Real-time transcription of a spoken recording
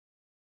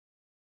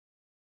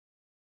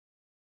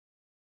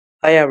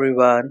Hi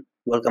everyone,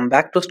 welcome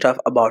back to Stuff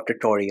About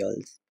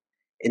Tutorials.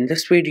 In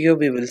this video,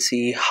 we will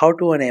see how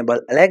to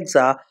enable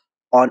Alexa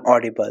on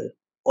Audible.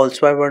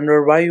 Also, I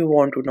wonder why you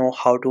want to know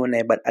how to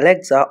enable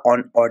Alexa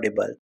on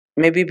Audible.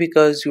 Maybe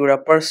because you're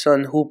a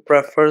person who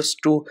prefers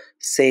to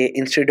say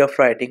instead of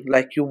writing,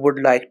 like you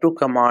would like to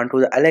command to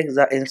the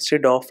Alexa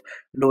instead of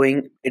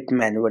doing it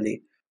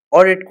manually.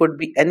 Or it could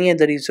be any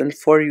other reason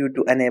for you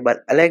to enable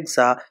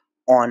Alexa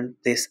on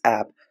this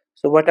app.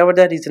 So whatever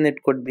the reason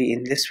it could be,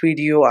 in this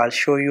video I'll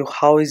show you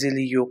how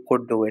easily you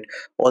could do it.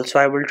 Also,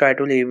 I will try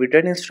to leave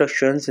written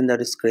instructions in the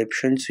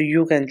description so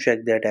you can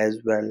check that as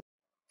well.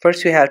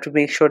 First, you have to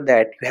make sure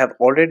that you have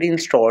already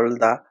installed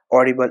the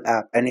Audible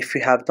app, and if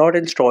you have not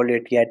installed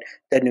it yet,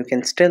 then you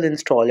can still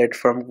install it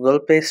from Google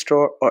Play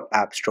Store or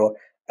App Store.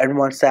 And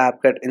once the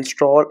app gets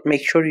installed,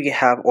 make sure you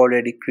have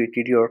already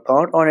created your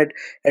account on it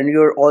and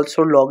you're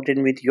also logged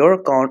in with your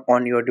account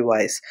on your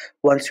device.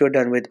 Once you're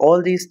done with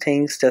all these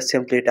things, just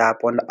simply tap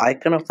on the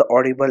icon of the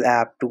Audible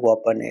app to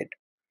open it.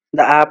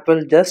 The app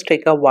will just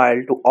take a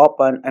while to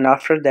open, and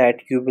after that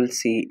you will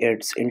see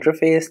its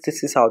interface.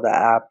 This is how the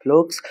app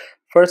looks.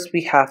 First,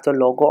 we have the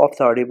logo of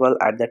the Audible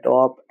at the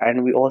top,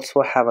 and we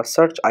also have a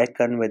search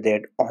icon with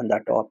it on the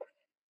top.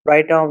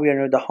 Right now we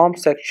are in the home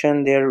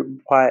section. There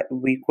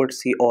we could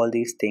see all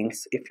these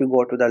things. If you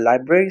go to the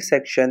library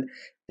section,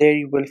 there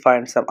you will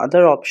find some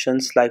other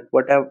options like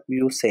whatever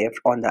you saved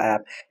on the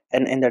app,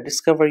 and in the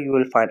discover you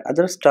will find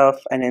other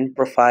stuff, and in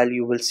profile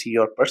you will see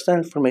your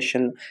personal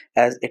information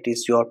as it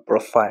is your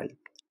profile.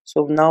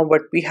 So now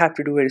what we have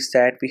to do is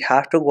that we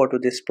have to go to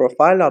this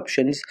profile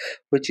options,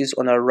 which is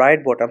on the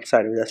right bottom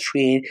side of the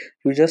screen.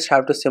 You just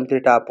have to simply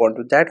tap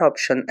onto that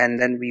option,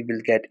 and then we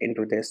will get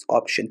into this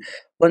option.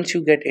 Once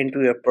you get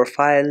into your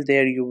profile,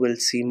 there you will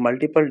see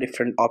multiple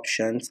different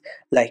options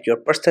like your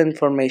personal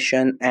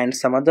information and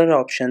some other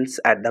options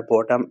at the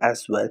bottom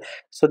as well.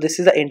 So this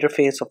is the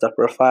interface of the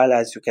profile.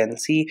 As you can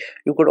see,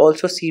 you could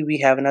also see we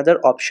have another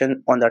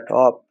option on the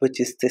top, which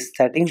is this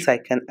settings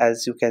icon.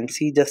 As you can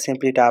see, just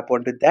simply tap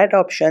onto that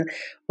option.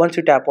 Once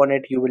you tap on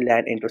it, you will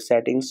land into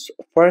settings.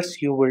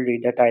 First, you will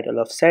read the title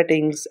of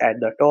settings at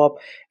the top,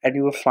 and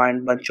you will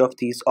find bunch of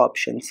these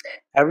options.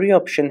 Every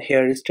option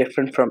here is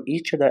different from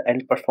each other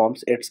and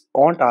performs its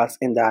own task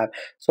in the app.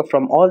 So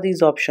from all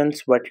these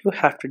options, what you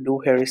have to do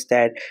here is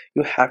that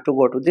you have to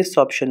go to this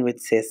option which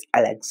says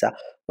Alexa.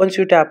 Once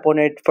you tap on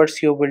it,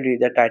 first you will read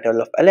the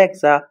title of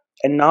Alexa.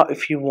 And now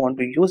if you want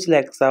to use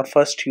Alexa,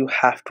 first you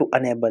have to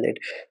enable it.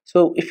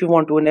 So if you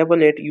want to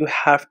enable it, you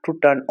have to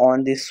turn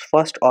on this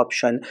first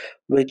option,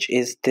 which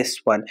is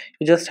this one.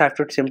 You just have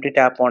to simply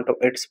tap onto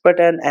its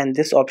button and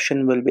this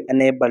option will be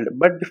enabled.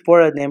 But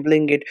before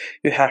enabling it,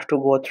 you have to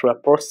go through a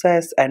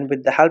process, and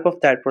with the help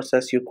of that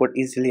process you could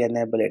easily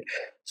enable it.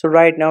 So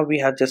right now we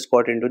have just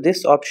got into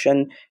this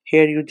option.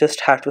 Here you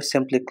just have to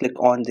simply click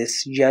on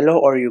this yellow,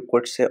 or you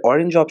could say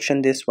orange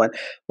option, this one.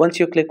 Once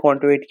you click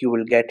onto it, you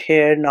will get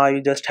here. Now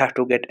you just have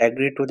to get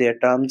agree to their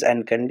terms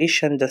and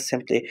condition. Just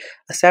simply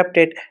accept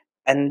it,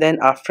 and then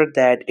after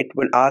that it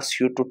will ask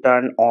you to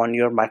turn on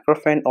your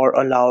microphone or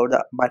allow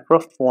the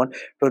microphone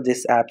to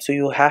this app. So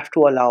you have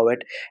to allow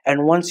it,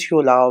 and once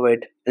you allow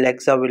it,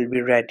 Alexa will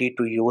be ready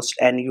to use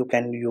and you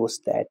can use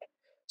that.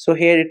 So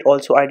here it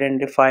also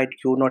notified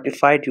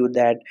you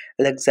that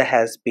Alexa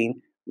has been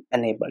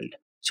enabled.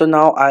 So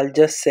now I'll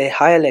just say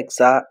hi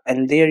Alexa,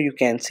 and there you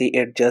can see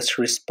it just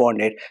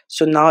responded.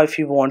 So now if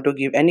you want to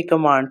give any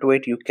command to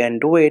it, you can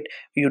do it.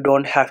 You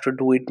don't have to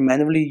do it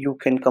manually, you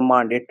can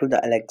command it to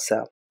the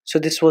Alexa. So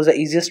this was the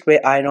easiest way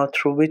I know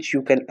through which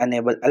you can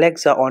enable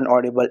Alexa on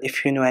Audible.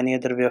 If you know any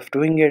other way of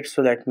doing it,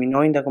 so let me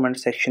know in the comment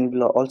section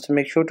below. Also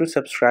make sure to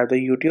subscribe the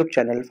YouTube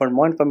channel for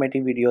more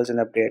informative videos and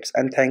updates,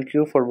 and thank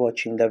you for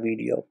watching the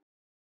video.